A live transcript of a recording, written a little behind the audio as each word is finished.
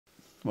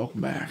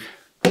Welcome back.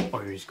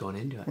 Or you're just going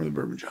into it. We're the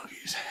Bourbon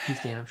Junkies. He's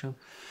Dan up show.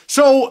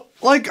 So,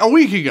 like a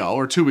week ago,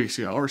 or 2 weeks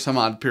ago, or some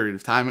odd period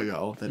of time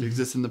ago that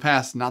exists in the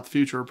past, not the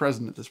future or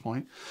present at this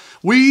point,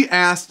 we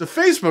asked a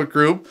Facebook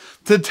group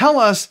to tell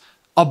us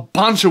a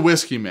bunch of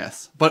whiskey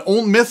myths, but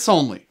myths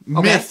only.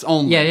 Okay. Myths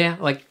only. Yeah, yeah,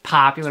 like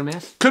popular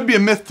myths. Could be a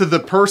myth to the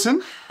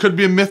person, could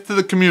be a myth to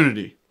the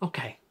community.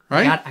 Okay.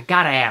 Right? I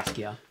gotta ask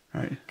you.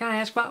 Right. Gotta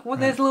ask about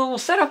there's a little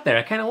setup there.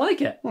 I kind of like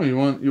it. Well, you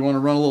want to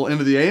run a little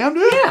into the AM,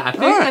 dude? Yeah,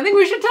 I think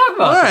we should talk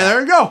about it. All right,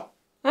 there we go.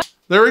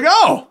 There we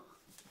go.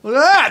 Look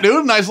at that,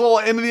 dude. Nice little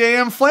into the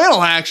AM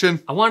flannel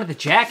action. I wanted the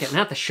jacket,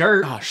 not the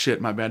shirt. Oh,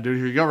 shit. My bad, dude.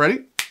 Here you go.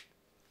 Ready?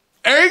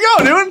 There you go,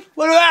 dude.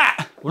 Look at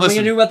that. What are we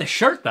going to do about the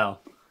shirt, though?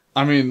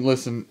 I mean,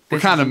 listen,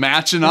 we're kind of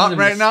matching up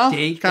right now.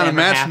 Kind of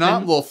matching up.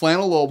 Little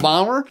flannel, little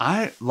bomber.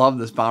 I love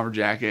this bomber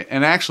jacket.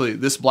 And actually,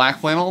 this black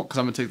flannel, because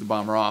I'm going to take the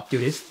bomber off.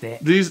 Dude, it's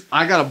thick.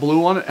 I got a blue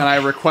one, and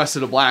I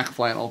requested a black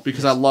flannel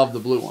because I love the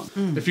blue one.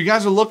 If you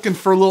guys are looking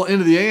for a little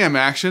into the AM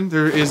action,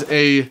 there is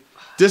a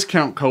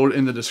discount code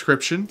in the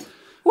description.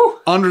 Woo.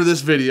 Under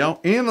this video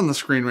and on the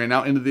screen right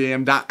now,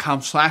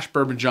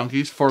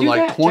 intotheam.com/bourbonjunkies for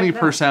like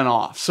 20%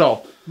 off.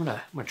 So I'm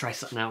gonna try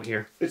something out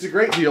here. It's a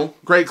great deal,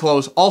 great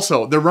clothes.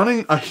 Also, they're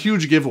running a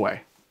huge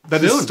giveaway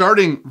that is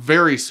starting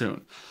very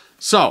soon.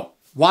 So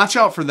watch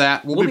out for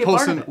that. We'll be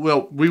posting.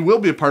 Well, we will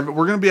be a part of it.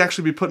 We're going to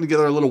actually be putting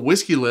together a little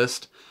whiskey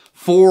list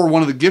for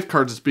one of the gift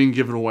cards that's being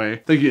given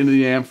away. Thank you, Into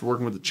the AM, for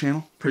working with the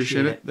channel.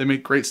 Appreciate it. They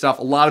make great stuff.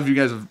 A lot of you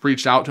guys have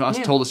reached out to us,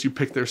 told us you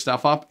picked their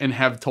stuff up, and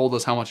have told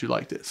us how much you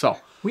liked it. So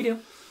we do.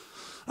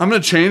 I'm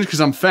going to change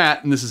because I'm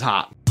fat and this is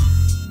hot.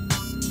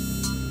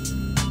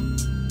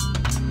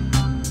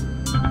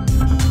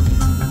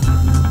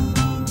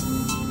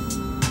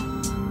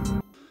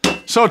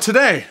 So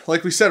today,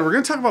 like we said, we're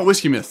going to talk about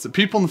whiskey myths that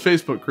people in the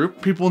Facebook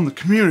group, people in the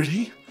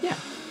community,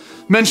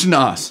 mentioned to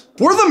us.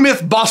 We're the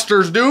myth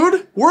busters,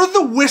 dude. We're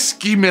the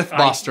whiskey myth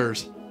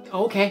busters.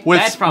 Okay,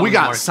 that's probably we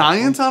got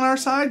science on our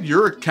side.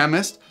 You're a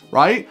chemist,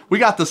 right? We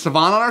got the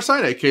savant on our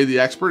side, aka the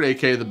expert,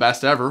 aka the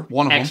best ever.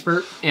 One of them.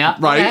 Expert, yeah.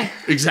 Right, okay.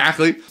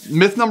 Exactly.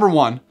 Myth number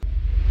one.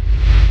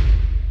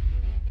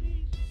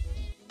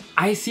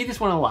 I see this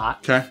one a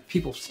lot. Okay.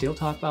 People still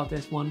talk about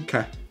this one.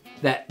 Okay.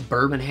 That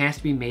bourbon has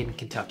to be made in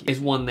Kentucky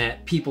is one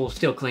that people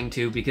still cling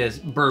to because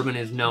bourbon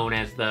is known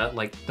as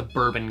the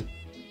bourbon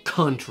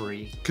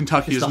country.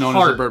 Kentucky is known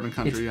as the bourbon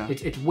country,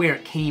 It's where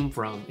it came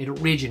from. It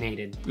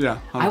originated. Yeah,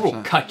 100%. I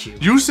will cut you.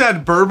 You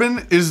said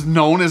bourbon is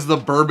known as the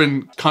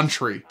bourbon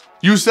country.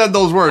 You said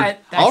those words.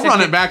 I'll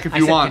run it back if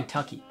you want.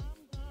 Kentucky.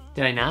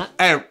 Did I not?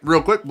 Hey,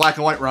 real quick, black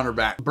and white runner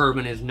back.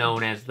 Bourbon is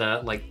known as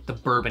the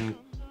bourbon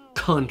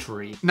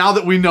country. Now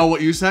that we know what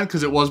you said,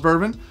 because it was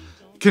bourbon,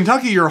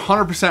 Kentucky, you're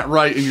 100%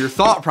 right in your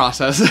thought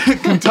process.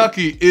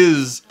 Kentucky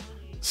is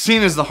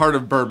seen as the heart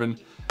of bourbon.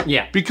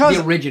 Yeah, because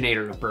the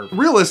originator of bourbon.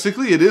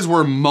 Realistically, it is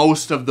where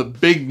most of the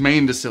big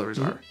main distilleries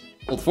are.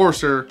 Old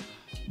Forester,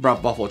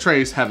 Buffalo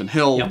Trace, Heaven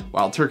Hill,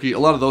 Wild Turkey, a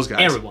lot of those guys.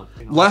 Everyone.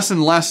 Less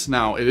and less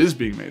now, it is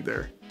being made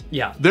there.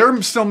 Yeah.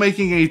 They're still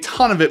making a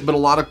ton of it, but a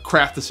lot of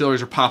craft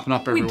distilleries are popping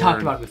up everywhere. We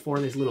talked about it before,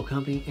 this little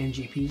company,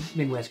 NGP,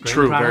 Midwest Grain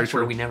Products, very true.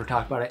 Where we never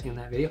talked about it in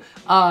that video.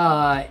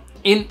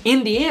 In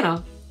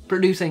Indiana,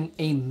 producing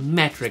a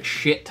metric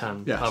shit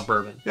ton of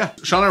bourbon. Yeah,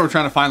 Sean and I were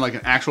trying to find like an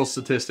actual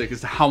statistic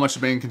as to how much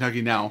is made in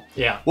Kentucky now.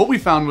 Yeah. What we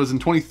found was in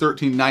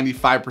 2013,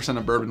 95%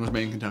 of bourbon was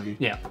made in Kentucky.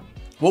 Yeah.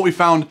 What we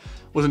found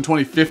was in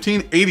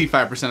 2015,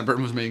 85% of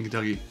bourbon was made in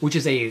Kentucky. Which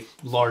is a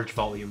large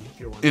volume. If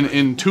you're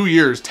in 2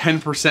 years,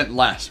 10%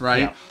 less,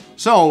 right? Yeah.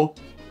 So,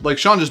 like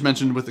Sean just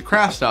mentioned with the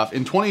craft stuff,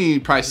 in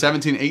probably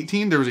 17,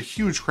 18, there was a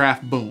huge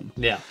craft boom.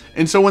 Yeah.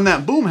 And so when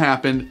that boom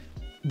happened,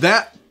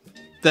 that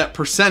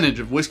percentage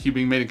of whiskey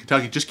being made in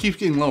Kentucky just keeps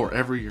getting lower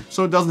every year.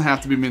 So it doesn't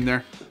have to be made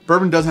there.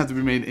 Bourbon doesn't have to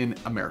be made in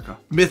America.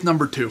 Myth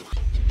number two.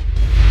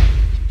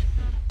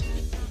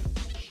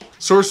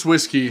 Sourced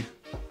whiskey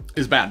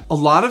is bad. A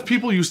lot of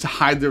people used to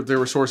hide that they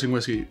were sourcing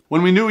whiskey.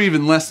 When we knew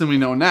even less than we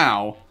know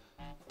now,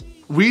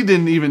 we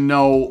didn't even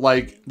know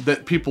like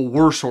that people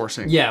were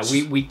sourcing. Yeah,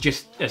 we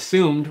just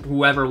assumed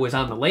whoever was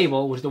on the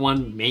label was the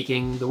one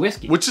making the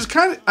whiskey. Which is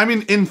kind of, I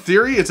mean, in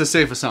theory, it's a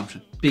safe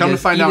assumption. Because come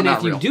to find out, not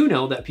real. Even if you do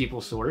know that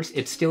people source,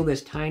 it's still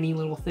this tiny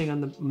little thing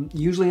on the,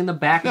 usually in the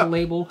back of the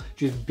label,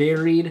 just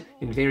buried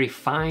in very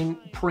fine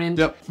print.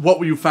 Yep. What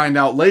you find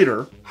out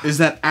later is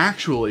that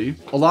actually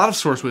a lot of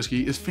source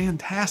whiskey is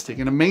fantastic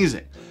and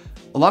amazing.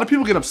 A lot of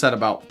people get upset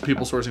about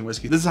people sourcing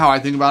whiskey. This is how I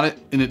think about it,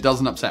 and it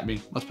doesn't upset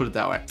me. Let's put it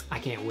that way. I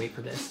can't wait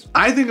for this.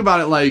 I think about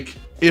it like,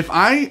 if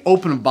I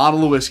open a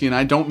bottle of whiskey and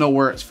I don't know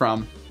where it's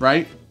from,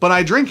 right? But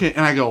I drink it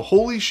and I go,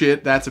 holy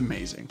shit, that's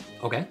amazing.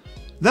 Okay.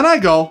 Then I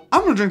go,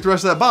 I'm gonna drink the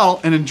rest of that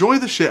bottle and enjoy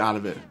the shit out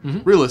of it,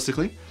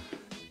 realistically.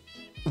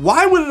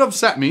 Why would it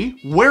upset me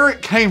where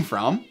it came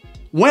from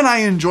when I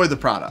enjoy the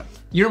product?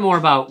 You're more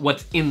about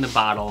what's in the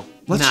bottle,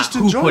 Let's not just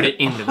who enjoy put it it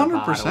into 100%.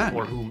 the bottle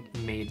or who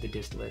made the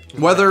distillate.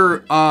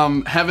 Whether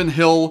Heaven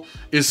Hill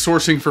is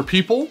sourcing for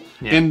people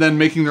and then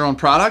making their own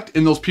product,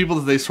 and those people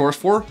that they source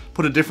for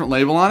put a different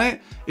label on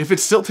it, if it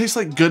still tastes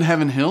like good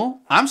Heaven Hill,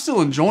 I'm still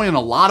enjoying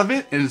a lot of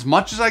it, and as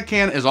much as I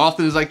can, as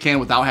often as I can,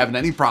 without having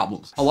any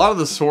problems. A lot of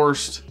the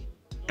sourced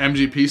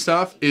MGP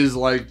stuff is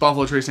like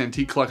Buffalo Trace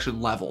Antique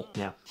Collection level.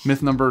 Yeah.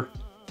 Myth number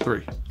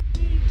 3.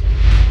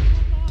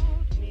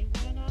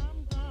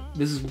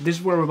 This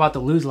is where we're about to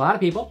lose a lot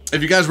of people.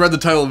 If you guys read the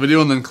title of the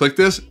video and then click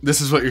this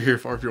is what you're here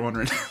for if you're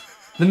wondering.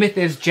 The myth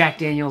is Jack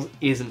Daniel's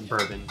isn't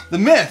bourbon. The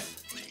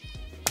myth!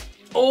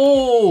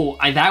 Oh,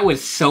 that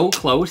was so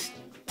close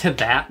to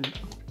that.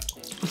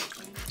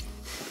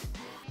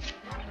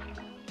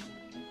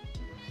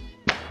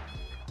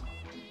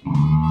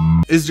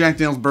 Is Jack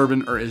Daniel's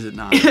bourbon or is it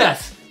not?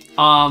 Yes.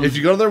 If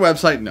you go to their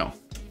website, no.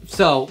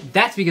 So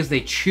that's because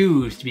they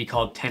choose to be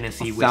called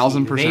Tennessee whiskey.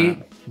 1000%.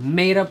 They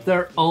made up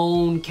their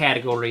own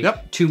category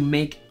to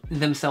make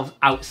themselves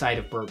outside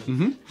of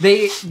bourbon.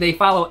 They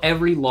follow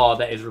every law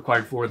that is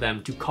required for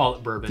them to call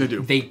it bourbon. They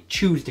do. They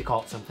choose to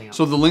call it something else.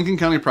 So the Lincoln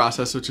County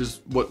process, which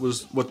is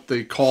what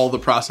they call the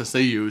process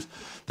they use,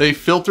 they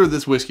filter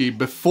this whiskey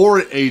before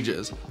it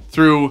ages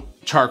through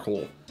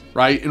charcoal.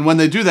 Right? And when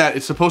they do that,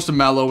 it's supposed to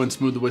mellow and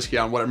smooth the whiskey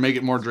out, and make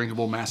it more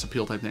drinkable, mass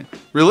appeal type thing.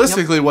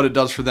 Realistically, what it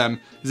does for them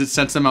is it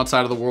sets them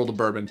outside of the world of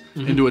bourbon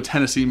into a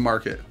Tennessee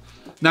market.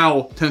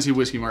 Now, Tennessee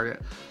whiskey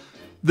market.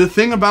 The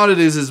thing about it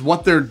is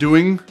what they're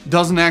doing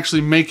doesn't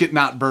actually make it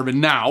not bourbon.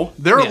 Now,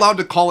 they're allowed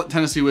to call it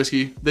Tennessee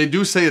whiskey. They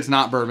do say it's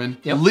not bourbon.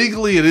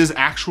 Legally, it is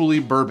actually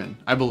bourbon,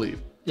 I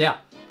believe. Yeah.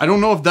 I don't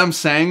know if them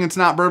saying it's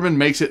not bourbon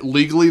makes it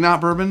legally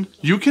not bourbon.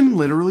 You can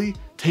literally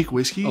take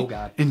whiskey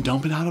and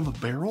dump it out of a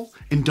barrel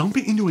and dump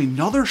it into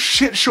another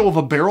shit show of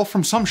a barrel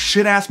from some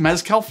shit ass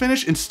mezcal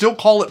finish and still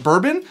call it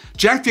bourbon.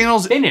 Jack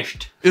Daniel's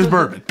is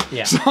bourbon.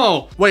 Yeah.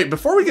 So wait,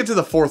 before we get to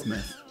the 4th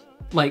myth,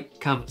 like,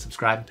 comment,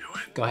 subscribe. Do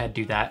it. Go ahead,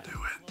 do that. Do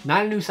it.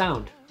 Not a new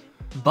sound,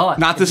 but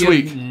not this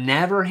week.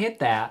 Never hit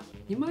that.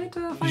 You might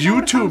find out what it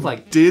sounds YouTube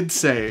like. did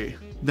say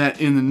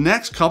that in the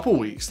next couple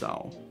weeks,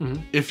 though,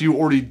 if you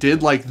already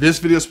did like this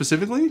video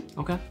specifically,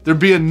 there'd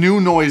be a new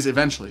noise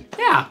eventually.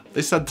 Yeah.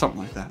 They said something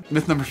like that.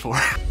 Myth number 4.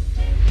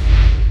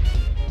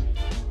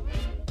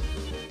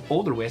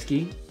 Older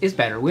whiskey is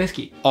better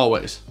whiskey.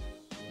 Always.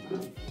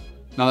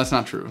 No, that's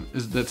not true.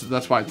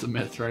 That's why it's a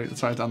myth, right?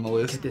 That's why it's on the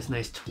list. Get this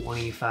nice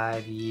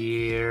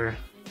 25-year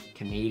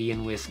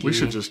Canadian whiskey. We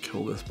should just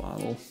kill this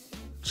bottle.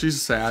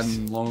 She's sad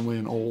and lonely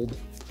and old.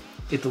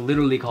 It's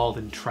literally called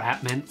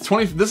Entrapment.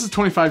 This is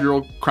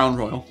 25-year-old Crown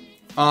Royal.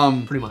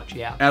 Pretty much,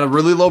 yeah. At a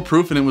really low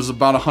proof, and it was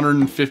about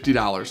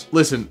 $150.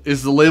 Listen,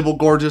 is the label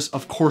gorgeous?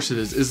 Of course it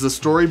is. Is the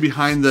story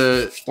behind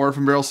the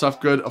Orphan Barrel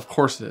stuff good? Of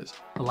course it is.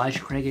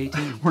 Elijah Craig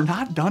 18. We're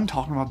not done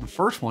talking about the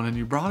first one, and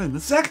you brought in the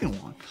second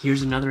one.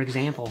 Here's another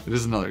example. It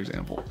is another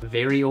example.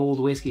 Very old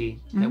whiskey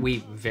that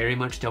we very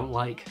much don't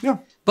like. Yeah.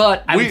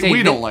 But I would say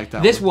we don't like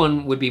that. This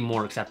one would be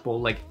more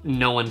acceptable. Like,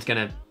 no one's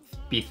gonna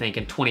be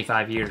thinking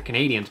 25-year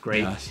Canadian's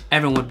great. Yes.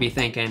 Everyone would be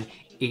thinking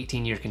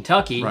 18-year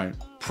Kentucky. Right.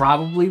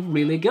 Probably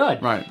really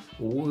good. Right.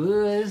 So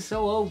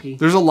oaky.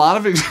 There's a lot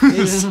of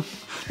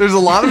there's a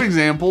lot of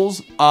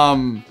examples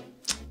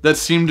that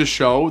seem to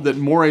show that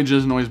more age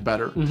isn't always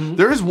better.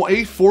 There is a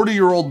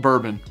 40-year-old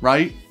bourbon,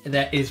 right?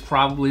 That is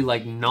probably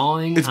like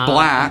gnawing. It's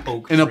black,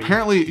 and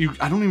apparently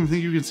I don't even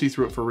think you can see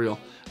through it for real.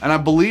 And I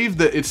believe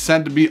that it's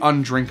said to be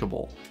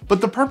undrinkable.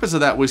 But the purpose of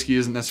that whiskey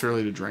isn't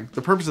necessarily to drink.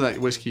 The purpose of that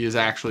whiskey is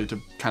actually to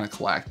kind of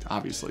collect,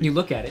 obviously. You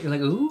look at it, you're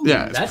like, ooh,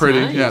 yeah, it's pretty.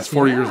 Nice. Yeah, it's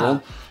 40 years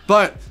old.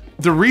 But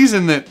the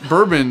reason that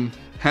bourbon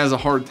has a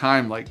hard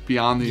time, like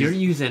beyond these, you're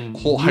using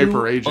whole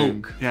hyper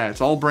aging. Yeah,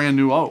 it's all brand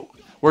new oak.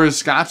 Whereas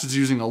Scotch is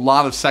using a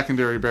lot of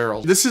secondary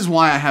barrels. This is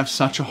why I have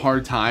such a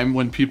hard time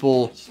when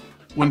people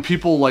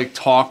like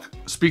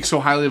speak so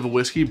highly of a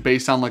whiskey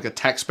based on like a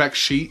tech spec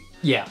sheet.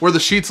 Yeah. Where the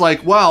sheet's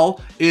like,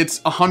 well, it's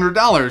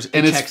 $100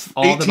 and it's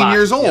 18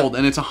 years old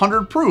and it's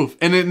 100 proof.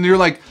 And you're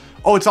like,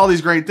 oh, it's all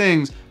these great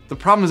things. The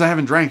problem is I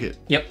haven't drank it.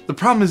 Yep. The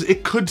problem is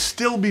it could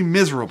still be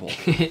miserable.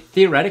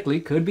 Theoretically,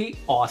 could be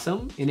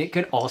awesome, and it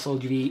could also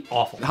be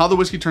awful. How the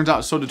whiskey turns out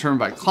is so determined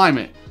by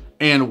climate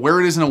and where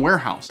it is in a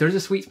warehouse. There's a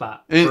sweet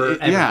spot for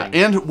everything. Yeah,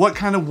 and what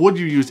kind of wood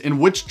you used and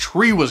which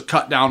tree was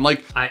cut down.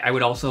 Like, I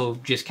would also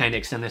just kind of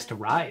extend this to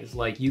ryes.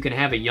 Like, you can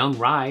have a young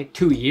rye,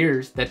 2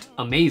 years, that's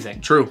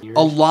amazing. True.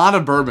 A lot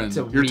of bourbon,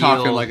 you're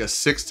talking like a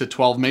 6 to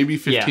 12, maybe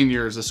 15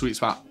 years, a sweet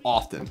spot,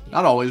 often.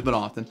 Not always, but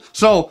often.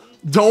 So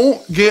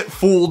don't get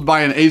fooled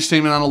by an age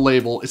statement on a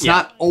label. It's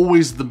not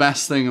always the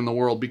best thing in the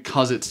world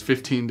because it's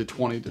 15 to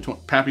 20 to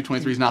 20. Pappy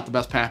 23 is not the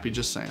best Pappy,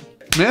 just saying.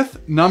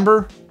 Myth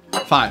number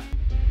 5.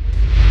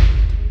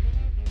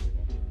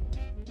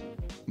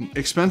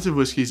 Expensive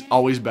whiskey is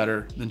always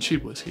better than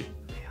cheap whiskey.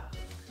 Yeah.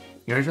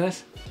 You ready for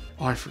this?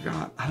 Oh, I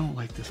forgot. I don't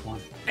like this one.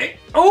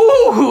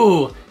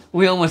 Oh,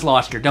 we almost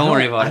lost her. Don't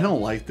worry about it. I don't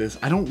like this.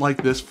 I don't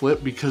like this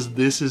flip because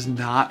this is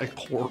not a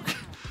cork.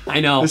 I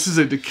know. This is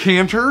a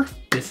decanter.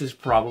 This is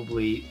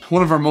probably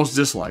one of our most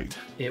disliked.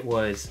 It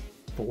was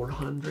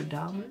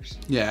 $400.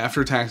 Yeah,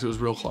 after tax, it was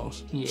real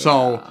close. Yeah.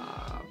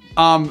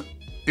 So,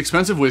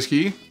 expensive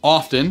whiskey,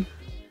 often,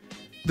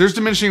 there's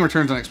diminishing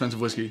returns on expensive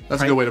whiskey.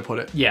 That's a good way to put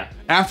it. Yeah.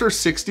 After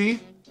 60,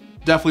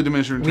 definitely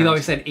diminishing returns. We've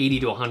always said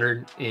 80 to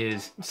 100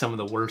 is some of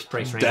the worst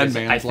price ranges.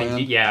 Dead man's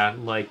land. Yeah,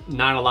 like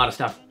not a lot of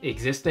stuff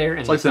exists there.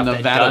 And it's like the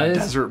Nevada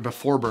desert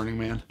before Burning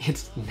Man.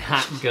 It's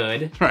not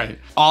good. Right.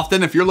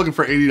 Often, if you're looking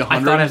for 80 to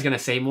 100. I thought I was going to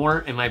say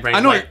more, and my brain. I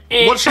know. Like,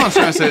 what Sean's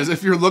trying to say is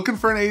if you're looking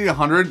for an 80 to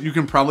 100, you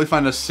can probably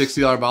find a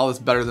 $60 bottle that's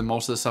better than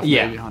most of the stuff in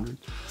 80 to 100.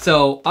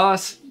 So,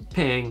 us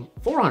paying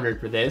 $400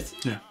 for this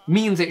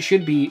means it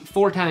should be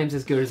 4 times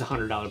as good as a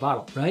 $100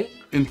 bottle, right?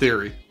 In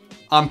theory.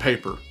 On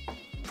paper.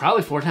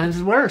 Probably 4 times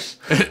as worse.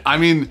 I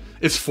mean,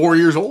 it's 4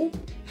 years old.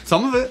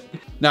 Some of it.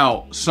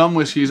 Now, some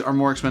whiskeys are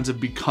more expensive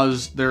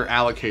because they're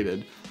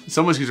allocated.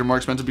 Some whiskeys are more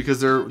expensive because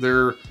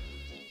their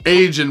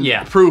age and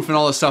proof and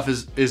all this stuff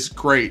is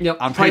great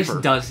on price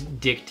paper. Does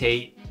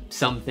dictate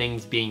some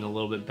things being a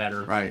little bit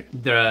better. Right.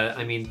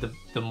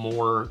 The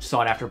more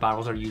sought after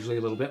bottles are usually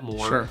a little bit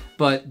more. Sure.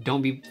 But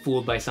don't be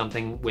fooled by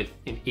something with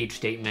an age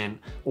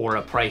statement or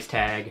a price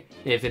tag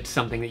if it's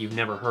something that you've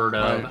never heard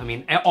of. Right. I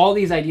mean, all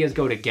these ideas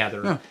go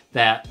together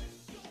that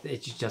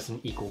it just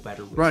doesn't equal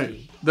better whiskey.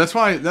 Right. That's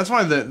why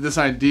this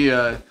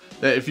idea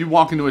that if you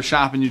walk into a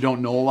shop and you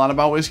don't know a lot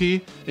about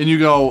whiskey and you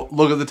go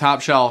look at the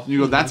top shelf and you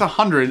go, that's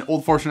 100,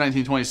 Old Forester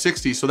 1920,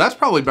 60, so that's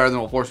probably better than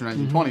Old Forester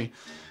 1920.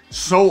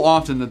 So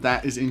often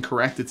that is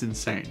incorrect, it's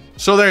insane.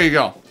 So there you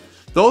go.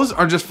 Those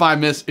are just 5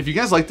 myths. If you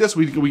guys like this,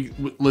 we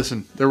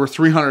listen, there were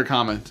 300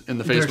 comments in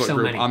the Facebook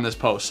group on this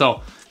post.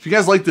 So if you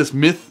guys like this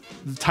myth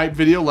type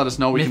video, let us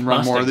know. We can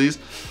run more of these.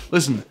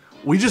 Listen,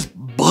 we just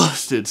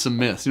busted some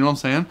myths. You know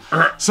what I'm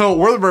saying? So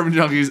we're the Bourbon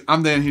Junkies.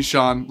 I'm Dan. He's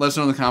Sean. Let us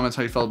know in the comments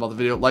how you felt about the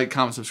video. Like,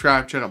 comment,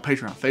 subscribe. Check out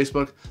Patreon,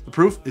 Facebook. The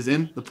proof is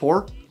in the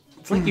pour.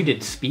 It's like you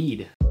did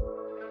speed.